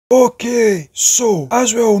Okay, so,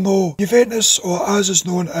 as we all know, Juventus, or as is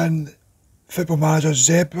known in Football Manager,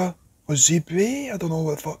 Zebra, or Zebre, I don't know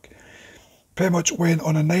what the fuck, pretty much went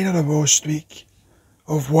on a 9-in-a-row streak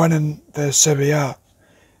of winning the Seria A.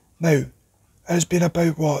 Now, it's been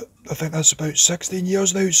about, what, I think that's about 16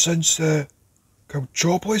 years now since the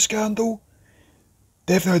Calciopoli scandal.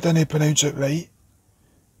 Definitely didn't pronounce it right.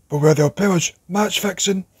 But where they were pretty much match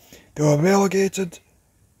fixing, they were relegated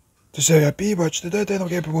to Seria B, which they did end up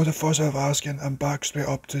getting promoted first out of asking and back straight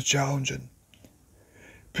up to challenging.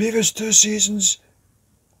 Previous 2 seasons,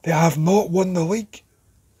 they have not won the league.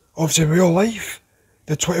 Obviously in real life,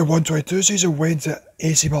 the 21-22 season went to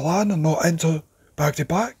AC Milan and not Inter back to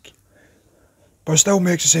back. But it still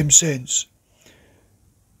makes the same sense.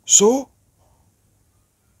 So,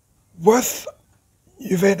 with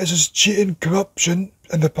Juventus' cheating corruption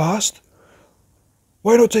in the past,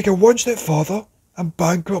 why not take it one step further and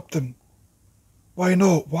bankrupt them? Why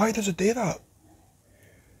not? Why does it do that?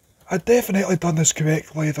 I definitely done this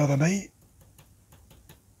correctly the other night.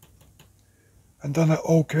 And done it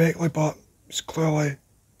all correctly, but it's clearly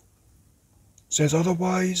says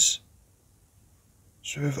otherwise.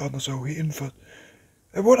 So if others are waiting for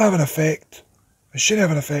it won't have an effect. It shouldn't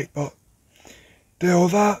have an effect, but do all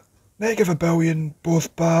that, -1 billion,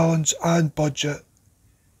 both balance and budget.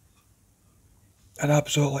 And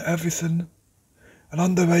absolutely everything. An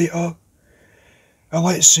underwriter. And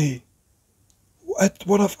let's see. I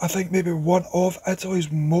think maybe one of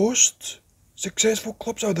Italy's most successful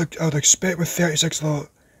clubs. I would expect with 36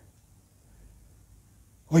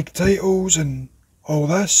 league titles and all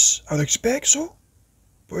this. I would expect so.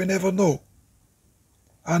 But we never know.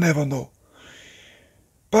 I never know.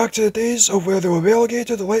 Back to the days of where they were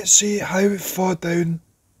relegated. Let's see how far down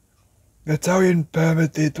the Italian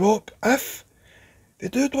pyramid they drop. If they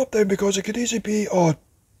do drop down, because it could easily be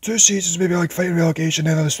 2 seasons maybe like fighting relegation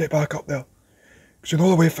and then they're straight back up there. Because you know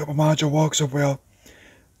the way Football Manager works of where,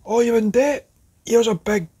 you're in debt, here's a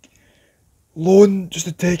big loan just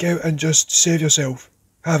to take out and just save yourself.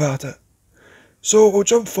 Have at it. So we'll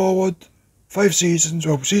jump forward 5 seasons,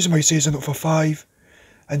 well season by season for 5,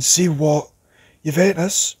 and see what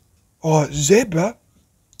Juventus or Zebra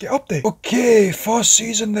get up to. Okay, first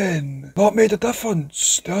season then. Not made a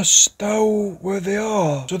difference. They're still where they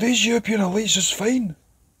are. So these European elites is fine.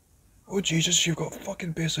 Oh Jesus, you've got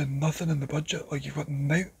fucking basically nothing in the budget, like you've got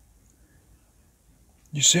now.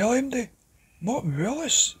 You sell MD? Not really.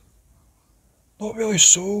 Not really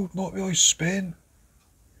sold, not really spent.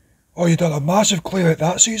 Oh, you done a massive clear out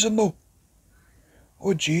that season though.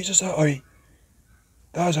 Oh Jesus,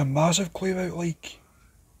 that is a massive clear out, like.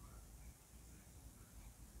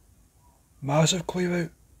 Massive clear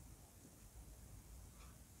out.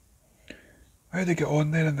 How'd they get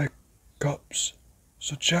on there in the cups?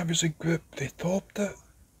 So Champions League group, they topped it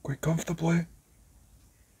quite comfortably.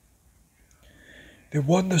 They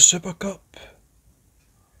won the Super Cup.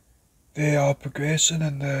 They are progressing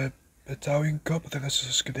in the Italian Cup. I think this is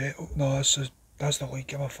a Scudetto. No, that's the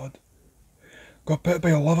league, I'm a fud. Got beat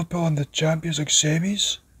by Liverpool in the Champions League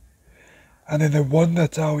semis. And then they won the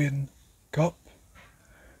Italian Cup.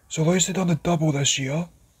 So at least they've done the double this year.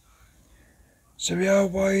 Seria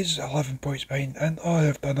wise, 11 points behind Inter.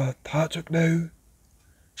 They've done a hat-trick now.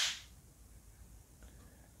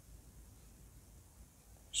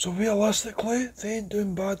 So realistically, they ain't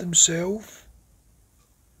doing bad themselves.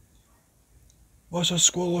 What's their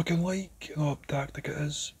score looking like? You know what tactic it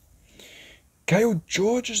is. Kyle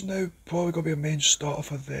George is now probably going to be a main starter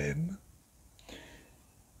for them.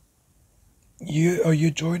 Are you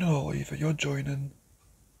joining or leave? You're joining.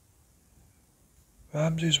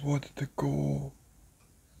 Ramsey's wanted to go.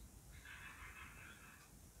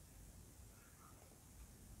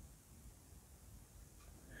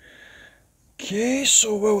 Okay,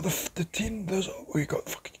 so well the team we got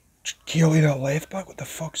fucking Keelan at left back. What the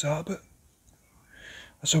fuck's that about?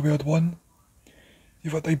 That's a weird one.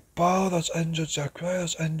 You've got Dybala that's injured, Zachariah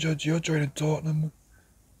that's injured. You're joining Tottenham.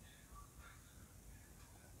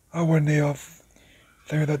 I wouldn't have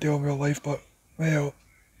think of that deal in real life, but well.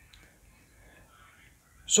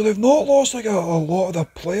 So they've not lost like a lot of their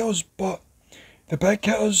players, but the big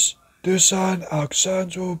hitters, Dusan,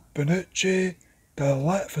 Alexandro, Bonucci, they're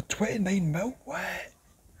lit for 29 mil. What?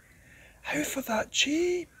 How for that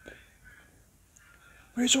cheap?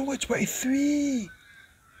 When he's only 23.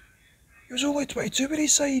 He was only 22 when he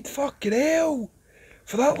signed. Fucking hell.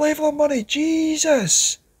 For that level of money,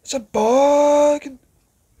 Jesus. It's a bargain.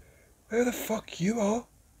 Who the fuck you are?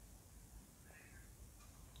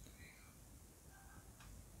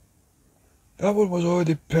 That one was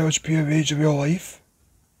already pretty much pure rage in real life.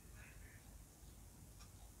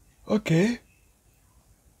 Okay.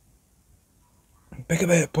 big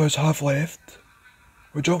amount of players have left.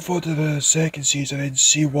 We'll jump forward to the second season and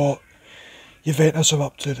see what Juventus are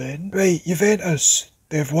up to then. Right, Juventus,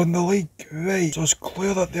 they've won the league. Right, so it's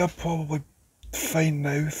clear that they're probably fine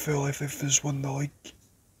now, fully, if they've just won the league.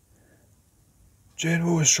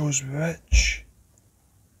 General shows rich.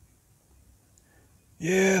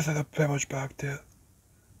 Yeah, I think they're pretty much back to it.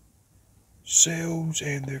 Sales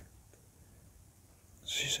and the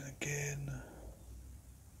season again.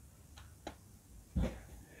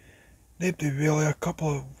 Nobody really, a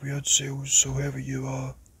couple of weird sales, so whoever you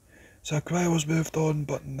are. Sakrai's moved on,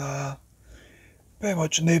 but nah. Pretty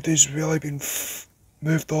much nobody's really been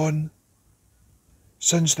moved on.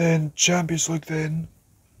 Since then, Champions League then.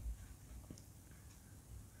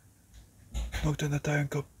 Knocked in the Town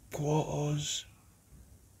Cup quarters.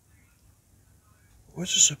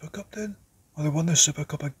 What's the Super Cup then? Oh, they won the Super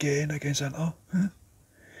Cup again against Inter.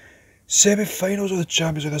 Semi-finals of the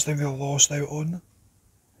Champions League this time they lost out on.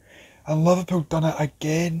 And Liverpool done it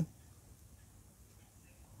again.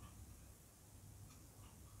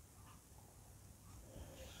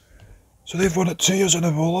 So they've won it 2 years in a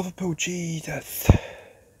row, Liverpool. Jesus.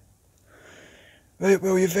 Right,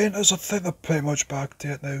 well, Juventus, I think they're pretty much back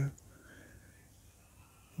to it now.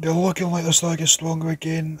 They're looking like they're starting to get stronger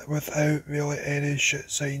again without really any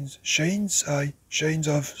signs. Shines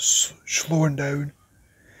of slowing down.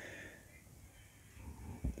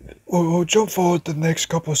 We'll jump forward to the next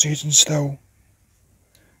couple of seasons still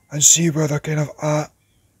and see where they're kind of at.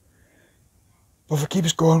 But if it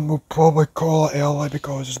keeps going, we'll probably call it early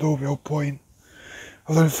because there's no real point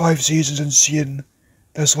of doing 5 seasons and seeing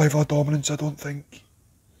this level of dominance, I don't think.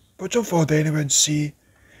 But jump forward anyway and see.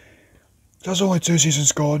 There's only 2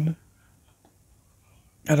 seasons gone.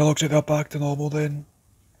 And it looks like they're back to normal then.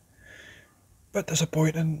 Bit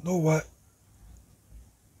disappointing, know what?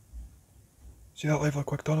 See that lively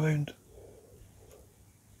quick turnaround?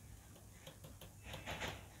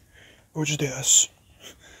 We'll just do this.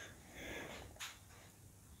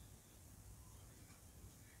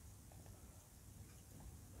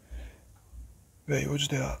 Right, we'll just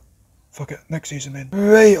do that. Fuck it, next season then.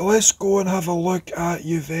 Right, let's go and have a look at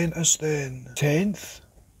Juventus then. 10th.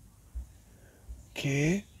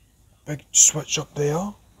 Okay. Big switch up there.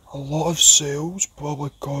 A lot of sales probably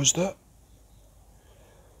caused it.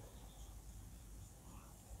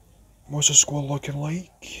 What's the squad looking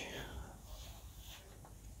like?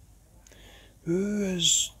 Who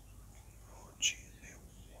is... Oh, gee,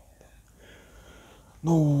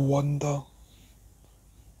 no wonder.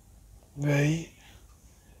 Right.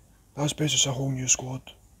 That's basically a whole new squad.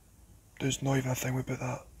 There's not even a thing about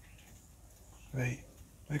that. Right.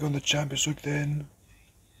 We go on the Champions League then.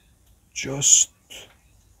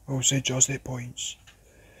 We'll say just 8 points.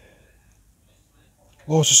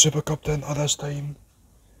 Lost the Super Cup to Inter this time.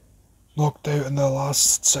 Knocked out in the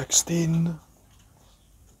last 16.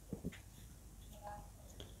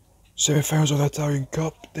 Semi-finals of the Italian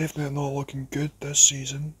Cup. Definitely not looking good this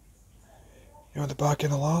season. You know, at the back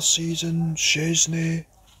end of last season, Szczesny,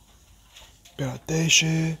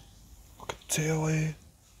 Bernardeschi, Locatelli.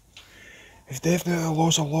 They've definitely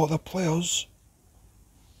lost a lot of their players.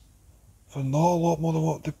 For not a lot more than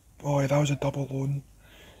what they... Oh yeah, that was a double loan.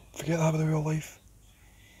 Forget that in real life.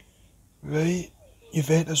 Right,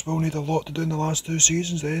 Juventus will need a lot to do in the last 2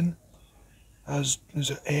 seasons then. Is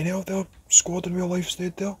it any of their squad in real life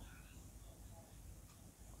stayed there?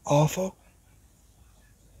 Arthur.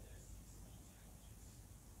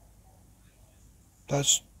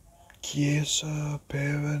 That's Chiesa,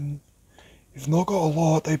 Perrin. You've not got a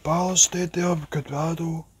lot. Dybala stayed there,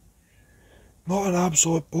 Cuadrado. Not an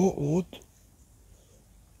absolute boatload.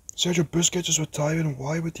 Sergio Busquets is retiring.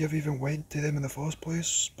 Why would you have even went to them in the first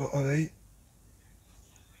place? But alright.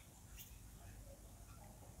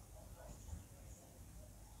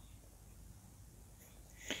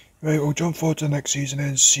 Right, we'll jump forward to the next season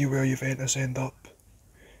and see where Juventus end up.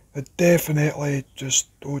 But definitely just,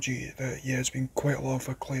 oh gee, yeah, it's been quite long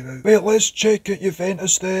for clear out. Right, let's check out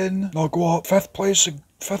Juventus then. Now go up, 5th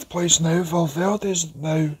place now. Valverde's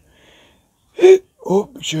now,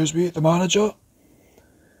 oh, excuse me, the manager.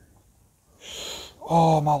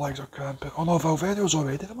 Oh, my legs are cramping. Oh no, Valverde was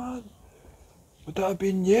already the man. Would that have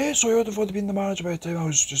been, yeah, so I would have been the manager by the time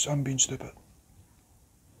I'm being stupid.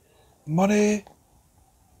 Money.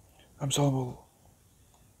 I'm sorry.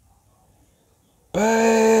 Big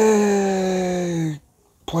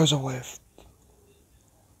players have left.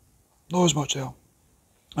 Not as much there.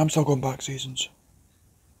 I'm still going back seasons.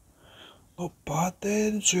 Not bad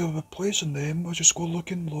then, so you're replacing them. I'll just go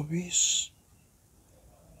looking, Luis.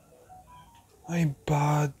 Ain't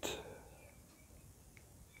bad.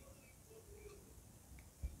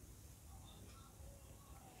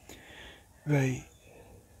 Right.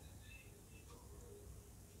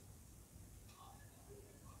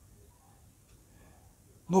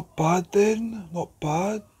 Not bad then, not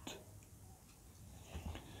bad.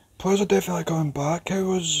 Players are definitely coming back. How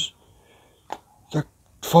was the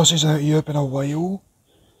first season out of Europe in a while?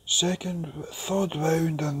 Third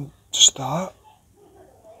round and start.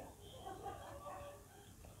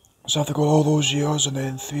 So after going all those years and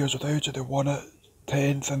then 3 years without it, they won it,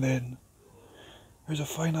 10th, and then how's the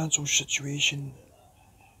financial situation?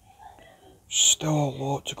 Still a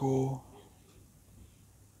lot to go.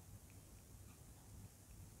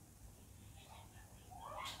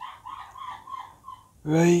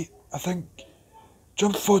 Right, I think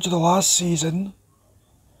jump forward to the last season.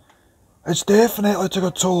 It's definitely took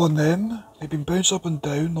a toll on them. They've been bounced up and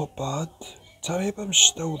down, not bad. Terry Abraham's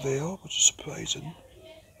still there, which is surprising.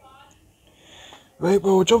 Right,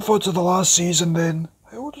 well, we'll jump forward to the last season then.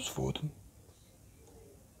 How old is Foden?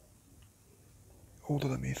 Older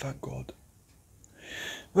than me, thank God.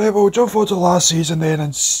 Right, well, we'll jump forward to the last season then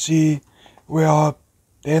and see where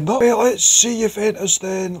they end up. Right, let's see Juventus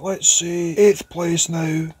then. Let's see 8th place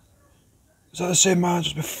now. Is that the same manager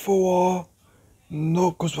as before?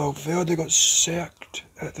 No, because Valverde got sacked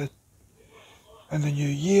in the new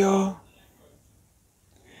year.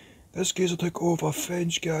 This geezer took over a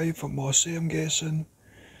French guy from Marseille, I'm guessing.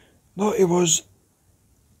 No, he was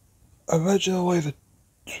originally the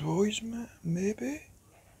Troyes, maybe?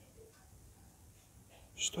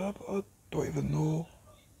 Stab? I don't even know.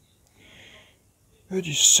 Who'd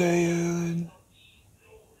you say?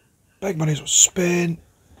 Big money was spent.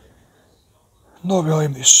 Not really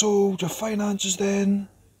empty sold. Your finances then.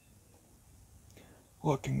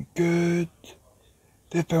 Looking good.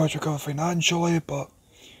 They've pretty much recovered financially, but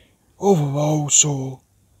overall, so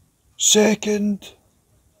 2nd,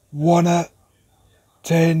 won it,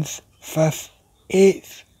 10th, 5th,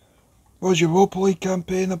 8th. What was your Europa League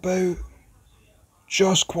campaign about?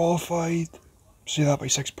 Just qualified, say that by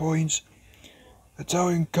 6 points.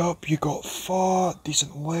 Italian Cup, you got far,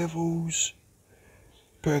 decent levels.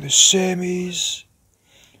 Put out the semis.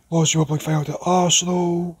 Lost Europa League final to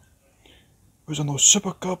Arsenal. Was there no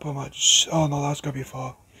Super Cup? Oh no, that's gonna be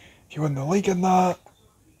far. If you win the league in that.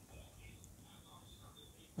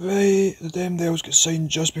 Right, the damn deals got signed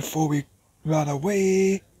just before we ran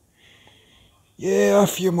away. Yeah,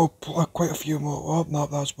 quite a few more. Oh, no,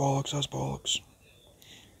 that's bollocks.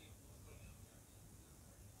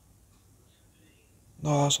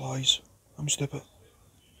 No, that's lies. I'm stupid.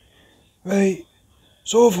 Right,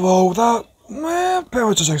 so overall, that, pretty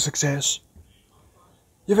much is a success.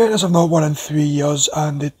 Juventus have not won in 3 years,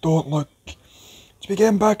 and they don't look to be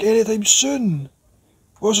getting back anytime soon.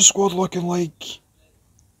 What's the squad looking like?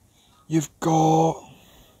 You've got...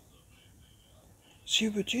 See,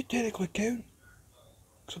 would you technically count?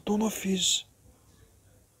 Because I don't know if he's...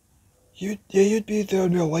 You'd be there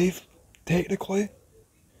in real life, technically.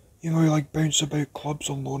 You know, you like bounce about clubs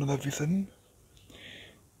on loan and everything.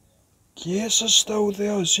 Yes, is still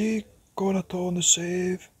there. Is he going at all on the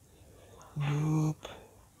save? Nope.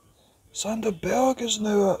 Sander Berg is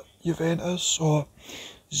now at Juventus, or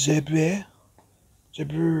Zebre.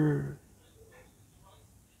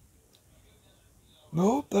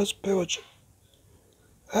 Nope, that's pretty much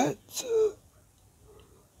it.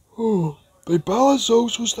 Dybala's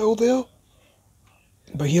also still there.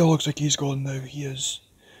 But he looks like he's gone now. He is.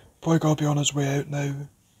 Probably got to be on his way out now.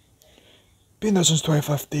 Been there since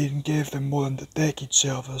 2015, gave them more than a decade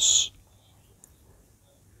service.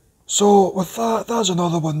 So with that, that's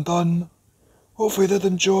another one done. Hopefully you did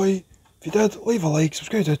enjoy. If you did, leave a like,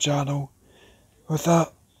 subscribe to the channel. With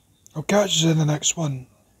that, I'll catch you in the next one.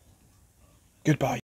 Goodbye.